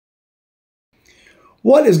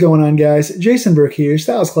What is going on, guys? Jason Burke here,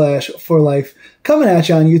 Styles Clash for Life, coming at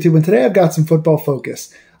you on YouTube, and today I've got some football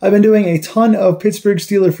focus. I've been doing a ton of Pittsburgh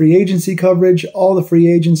Steelers free agency coverage, all the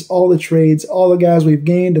free agents, all the trades, all the guys we've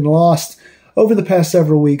gained and lost over the past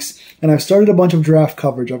several weeks, and I've started a bunch of draft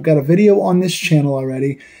coverage. I've got a video on this channel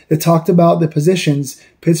already that talked about the positions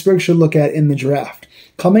Pittsburgh should look at in the draft.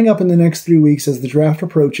 Coming up in the next 3 weeks as the draft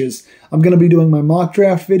approaches, I'm going to be doing my mock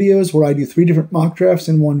draft videos where I do 3 different mock drafts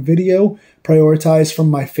in one video, prioritized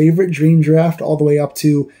from my favorite dream draft all the way up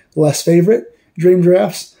to less favorite dream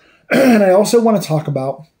drafts. And I also want to talk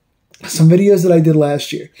about some videos that I did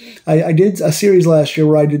last year. I did a series last year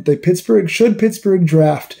where I did the should Pittsburgh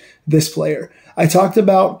draft this player. I talked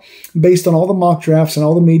about, based on all the mock drafts and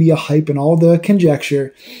all the media hype and all the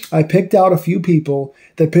conjecture, I picked out a few people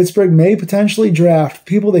that Pittsburgh may potentially draft,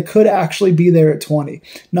 people that could actually be there at 20.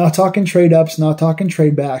 Not talking trade ups, not talking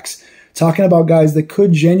trade backs, talking about guys that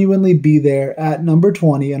could genuinely be there at number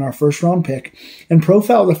 20 in our first round pick, and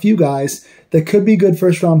profiled a few guys that could be good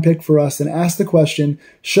first round pick for us and ask the question,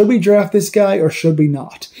 should we draft this guy or should we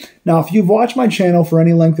not? Now, if you've watched my channel for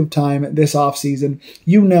any length of time this offseason,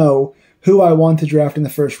 you know who I want to draft in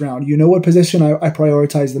the first round. You know what position I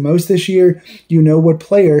prioritize the most this year. You know what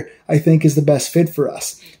player I think is the best fit for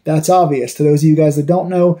us. That's obvious. To those of you guys that don't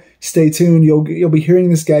know, stay tuned. You'll be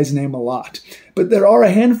hearing this guy's name a lot. But there are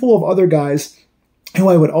a handful of other guys who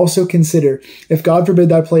I would also consider if, God forbid,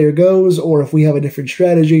 that player goes or if we have a different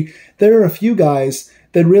strategy. There are a few guys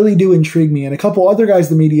that really do intrigue me, and a couple other guys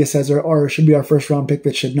the media says should be our first round pick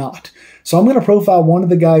that should not. So I'm going to profile one of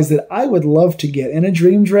the guys that I would love to get in a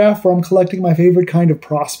dream draft where I'm collecting my favorite kind of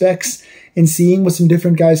prospects and seeing what some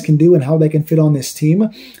different guys can do and how they can fit on this team.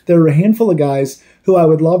 There are a handful of guys who I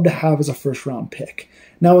would love to have as a first round pick.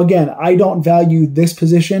 Now, again, I don't value this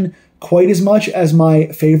position quite as much as my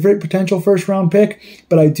favorite potential first round pick,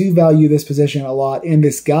 but I do value this position a lot and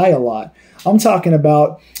this guy a lot. I'm talking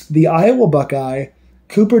about the Iowa Buckeye,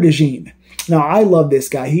 Cooper DeJean. Now, I love this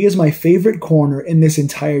guy. He is my favorite corner in this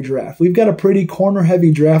entire draft. We've got a pretty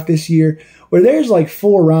corner-heavy draft this year where there's like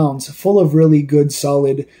 4 rounds full of really good,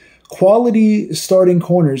 solid, quality starting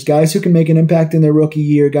corners, guys who can make an impact in their rookie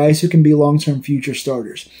year, guys who can be long-term future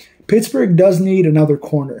starters. Pittsburgh does need another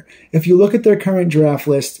corner. If you look at their current draft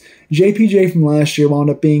list, JPJ from last year wound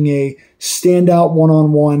up being a standout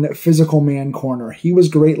one-on-one physical man corner. He was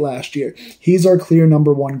great last year. He's our clear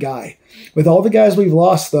number 1 guy. With all the guys we've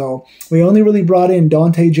lost, though, we only really brought in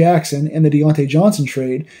Dante Jackson in the Deontay Johnson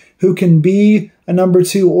trade, who can be a number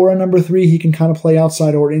 2 or a number 3. He can kind of play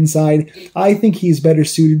outside or inside. I think he's better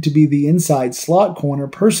suited to be the inside slot corner,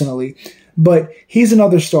 personally. But he's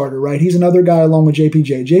another starter, right? He's another guy along with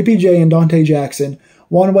JPJ. JPJ and Dante Jackson,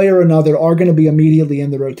 one way or another, are going to be immediately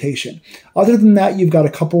in the rotation. Other than that, you've got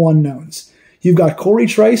a couple unknowns. You've got Corey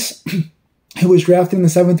Trice, who was drafted in the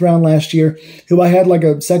 7th round last year, who I had like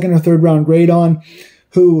a 2nd or 3rd round grade on,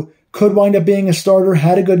 who could wind up being a starter,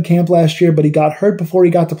 had a good camp last year, but he got hurt before he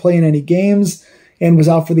got to play in any games and was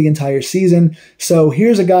out for the entire season. So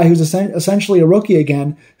here's a guy who's essentially a rookie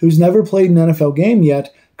again, who's never played an NFL game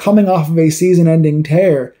yet, coming off of a season-ending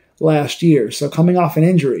tear last year, so coming off an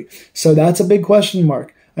injury. So that's a big question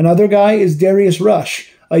mark. Another guy is Darius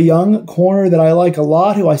Rush, a young corner that I like a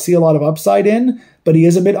lot, who I see a lot of upside in, but he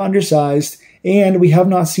is a bit undersized, and we have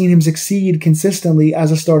not seen him succeed consistently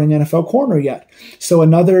as a starting NFL corner yet. So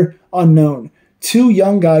another unknown. 2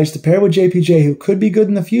 young guys to pair with JPJ who could be good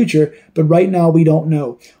in the future, but right now we don't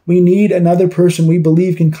know. We need another person we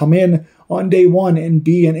believe can come in on day 1 and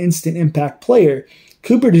be an instant impact player.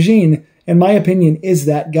 Cooper DeJean, in my opinion, is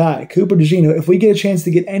that guy. Cooper DeJean, if we get a chance to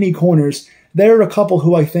get any corners, there are a couple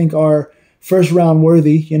who I think are first round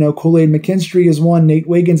worthy. You know, Kool-Aid McKinstry is one. Nate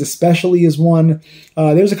Wiggins especially is one.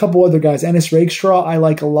 There's a couple other guys. Ennis Rakestraw I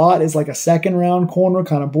like a lot, is like a 2nd round corner,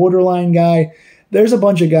 kind of borderline guy. There's a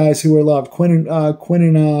bunch of guys who are loved. Quinn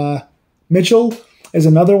Mitchell is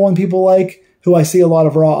another one people like, who I see a lot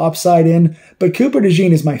of raw upside in. But Cooper DeJean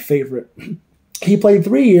is my favorite. He played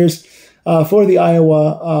 3 years for the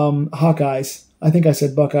Iowa Hawkeyes. I think I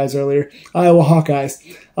said Buckeyes earlier. Iowa Hawkeyes.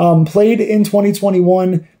 Played in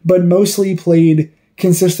 2021, but mostly played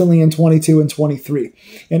consistently in 22 and 23.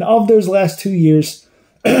 And of those last 2 years,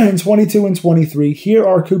 in 22 and 23, here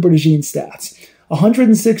are Cooper DeJean's stats.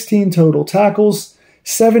 116 total tackles,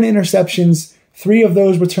 7 interceptions, 3 of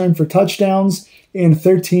those returned for touchdowns, and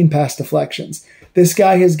 13 pass deflections. This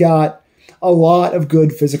guy has got a lot of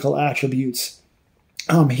good physical attributes.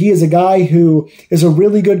 He is a guy who is a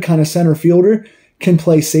really good kind of center fielder, can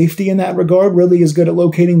play safety in that regard, really is good at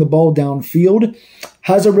locating the ball downfield,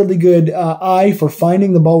 has a really good eye for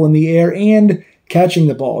finding the ball in the air, and catching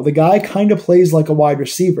the ball. The guy kind of plays like a wide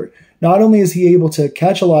receiver. Not only is he able to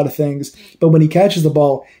catch a lot of things, but when he catches the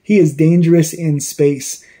ball, he is dangerous in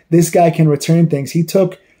space. This guy can return things. He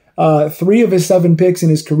took 3 of his 7 picks in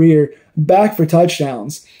his career back for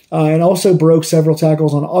touchdowns and also broke several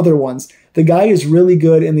tackles on other ones. The guy is really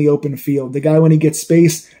good in the open field. The guy, when he gets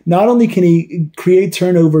space, not only can he create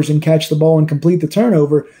turnovers and catch the ball and complete the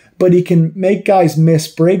turnover, but he can make guys miss,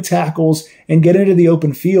 break tackles, and get into the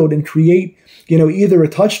open field and create, either a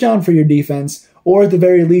touchdown for your defense or at the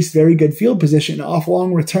very least, very good field position off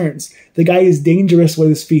long returns. The guy is dangerous with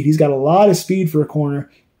his feet. He's got a lot of speed for a corner.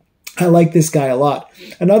 I like this guy a lot.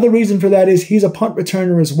 Another reason for that is he's a punt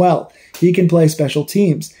returner as well. He can play special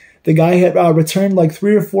teams. The guy had returned like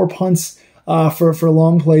 3 or 4 punts for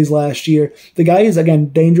long plays last year. The guy is, again,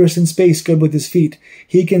 dangerous in space, good with his feet.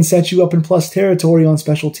 He can set you up in plus territory on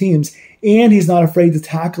special teams, and he's not afraid to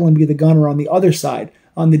tackle and be the gunner on the other side,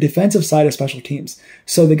 on the defensive side of special teams.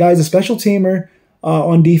 So the guy's a special teamer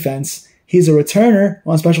on defense. He's a returner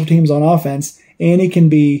on special teams on offense, and he can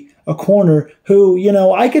be a corner who,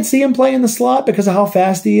 I could see him play in the slot because of how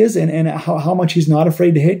fast he is and how much he's not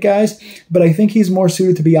afraid to hit guys. But I think he's more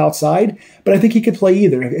suited to be outside. But I think he could play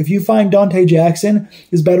either. If you find Dante Jackson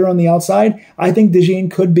is better on the outside, I think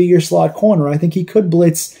DeJean could be your slot corner. I think he could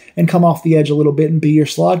blitz and come off the edge a little bit and be your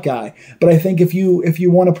slot guy. But I think if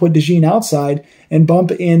you want to put DeJean outside and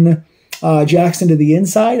bump in Jackson to the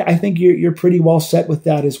inside, I think you're pretty well set with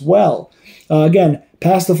that as well. Again,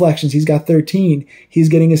 pass deflections, he's got 13. He's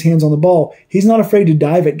getting his hands on the ball. He's not afraid to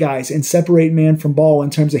dive at guys and separate man from ball in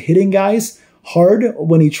terms of hitting guys hard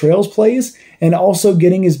when he trails plays and also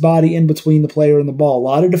getting his body in between the player and the ball. A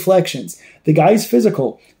lot of deflections. The guy's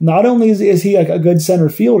physical. Not only is he a good center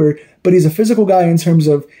fielder, but he's a physical guy in terms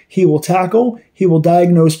of he will tackle, he will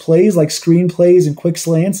diagnose plays like screen plays and quick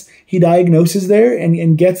slants. He diagnoses there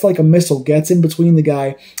and gets like a missile, gets in between the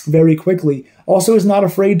guy very quickly. Also is not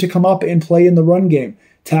afraid to come up and play in the run game,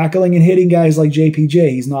 tackling and hitting guys like JPJ.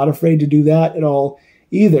 He's not afraid to do that at all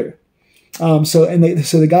either. So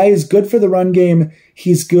the guy is good for the run game.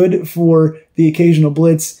 He's good for the occasional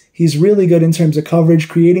blitz. He's really good in terms of coverage,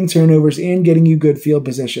 creating turnovers, and getting you good field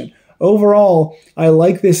position. Overall, I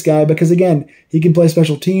like this guy because, again, he can play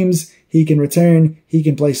special teams, he can return, he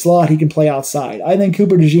can play slot, he can play outside. I think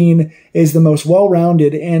Cooper DeJean is the most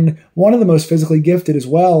well-rounded and one of the most physically gifted as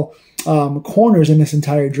well corners in this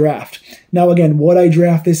entire draft. Now, again, would I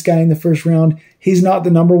draft this guy in the first round? He's not the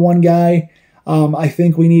number one guy. I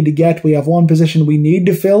think we have one position we need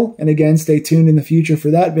to fill, and again, stay tuned in the future for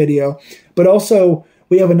that video. But also,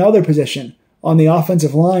 we have another position on the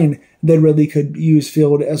offensive line that really could use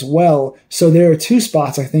filled as well. So there are 2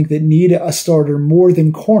 spots, I think, that need a starter more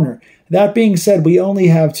than corner. That being said, we only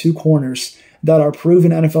have 2 corners that are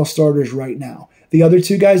proven NFL starters right now. The other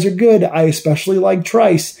 2 guys are good. I especially like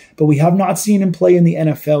Trice, but we have not seen him play in the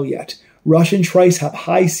NFL yet. Rush and Trice have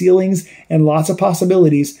high ceilings and lots of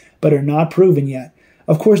possibilities, but are not proven yet.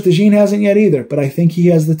 Of course, DeJean hasn't yet either, but I think he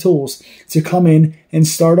has the tools to come in and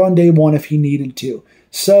start on day 1 if he needed to.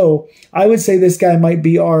 So I would say this guy might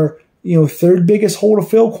be our 3rd biggest hole to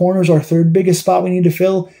fill. Corner's our 3rd biggest spot we need to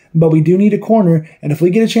fill, but we do need a corner. And if we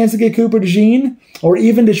get a chance to get Cooper DeJean, or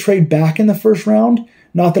even to trade back in the first round,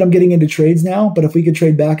 not that I'm getting into trades now, but if we could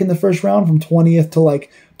trade back in the first round from 20th to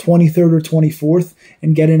like 23rd or 24th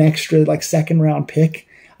and get an extra like second round pick,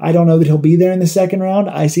 I don't know that he'll be there in the second round.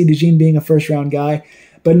 I see DeJean being a first round guy,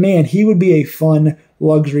 but man, he would be a fun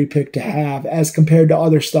luxury pick to have as compared to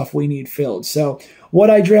other stuff we need filled. So would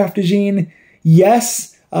I draft DeJean?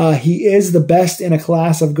 Yes. He is the best in a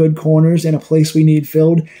class of good corners in a place we need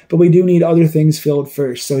filled, but we do need other things filled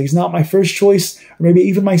first. So he's not my first choice, or maybe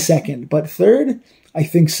even my second, but 3rd, I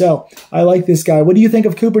think so. I like this guy. What do you think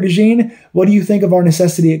of Cooper DeJean? What do you think of our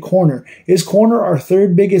necessity at corner? Is corner our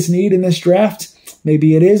 3rd biggest need in this draft?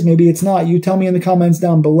 Maybe it is, maybe it's not. You tell me in the comments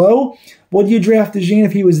down below. Would you draft DeJean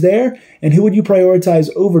if he was there? And who would you prioritize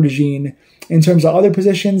over DeJean in terms of other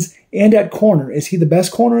positions and at corner? Is he the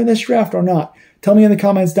best corner in this draft or not? Tell me in the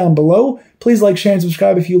comments down below. Please like, share, and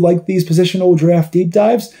subscribe if you like these positional draft deep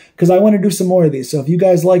dives, because I want to do some more of these. So if you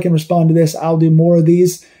guys like and respond to this, I'll do more of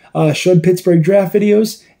these should Pittsburgh draft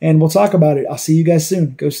videos, and we'll talk about it. I'll see you guys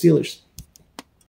soon. Go Steelers.